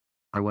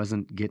I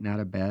wasn't getting out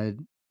of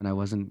bed and I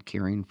wasn't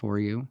caring for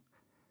you.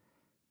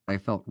 I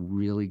felt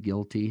really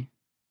guilty.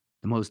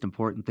 The most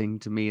important thing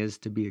to me is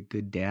to be a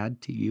good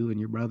dad to you and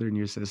your brother and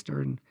your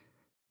sister, and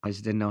I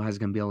just didn't know how I was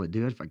gonna be able to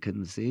do it if I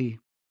couldn't see.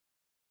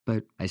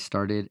 But I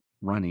started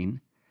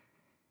running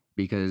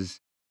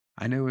because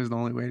I knew it was the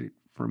only way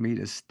for me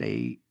to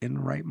stay in the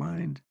right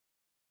mind.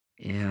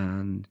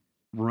 And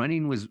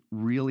running was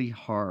really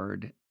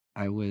hard.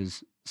 I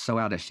was so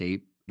out of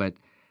shape, but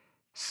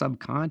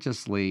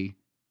subconsciously,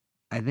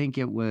 I think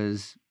it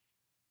was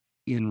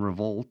in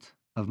revolt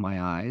of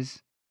my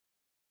eyes.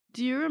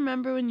 Do you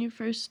remember when you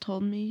first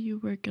told me you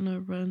were gonna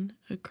run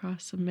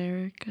across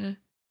America?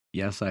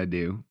 Yes, I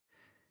do.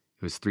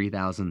 It was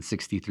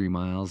 3,063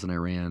 miles, and I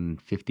ran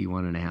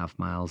 51 and a half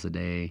miles a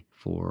day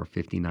for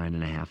 59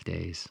 and a half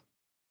days.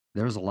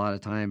 There was a lot of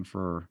time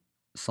for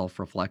self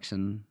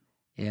reflection,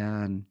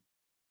 and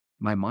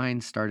my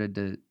mind started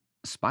to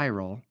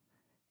spiral,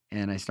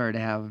 and I started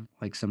to have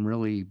like some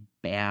really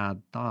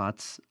bad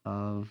thoughts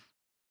of,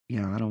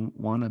 I don't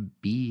want to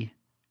be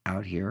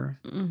out here.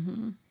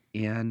 Mhm.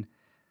 And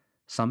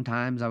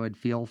sometimes I would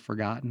feel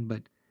forgotten,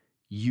 but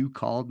you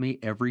called me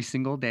every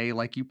single day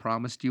like you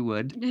promised you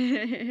would.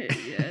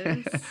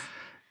 Yes.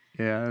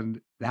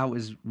 And that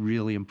was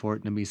really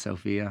important to me,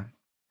 Sophia.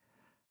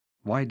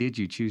 Why did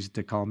you choose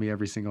to call me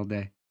every single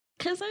day?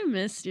 'Cause I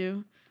missed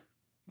you.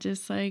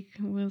 Just like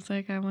was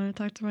like, "I wanna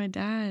talk to my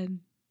dad."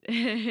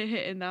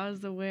 And that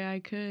was the way I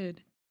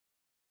could.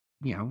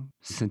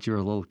 Since you were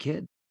a little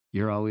kid,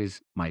 you're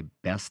always my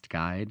best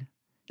guide.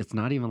 It's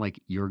not even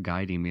like you're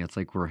guiding me, it's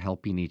like we're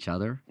helping each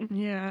other.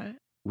 Yeah.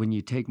 When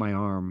you take my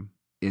arm,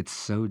 it's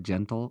so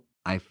gentle.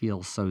 I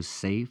feel so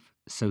safe,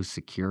 so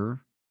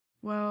secure.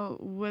 Well,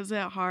 was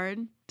it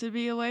hard to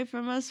be away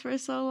from us for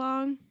so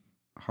long?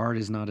 Hard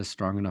is not a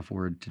strong enough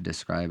word to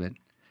describe it.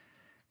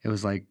 It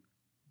was like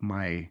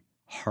my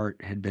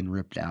heart had been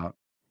ripped out,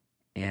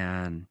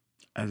 and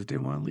I just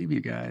didn't want to leave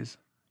you guys.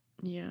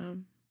 Yeah.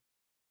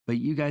 But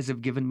you guys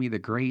have given me the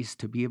grace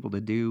to be able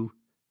to do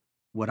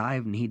what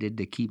I've needed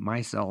to keep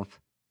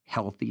myself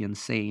healthy and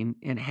sane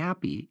and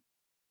happy.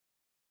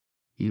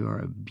 You are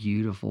a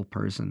beautiful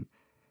person,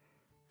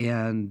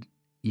 and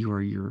you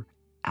are your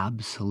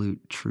absolute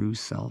true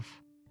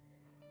self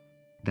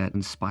that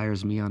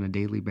inspires me on a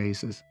daily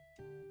basis.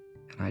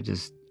 And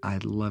I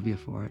love you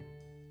for it.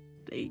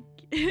 Thank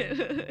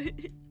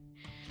you.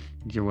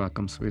 You're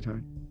welcome,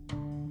 sweetheart.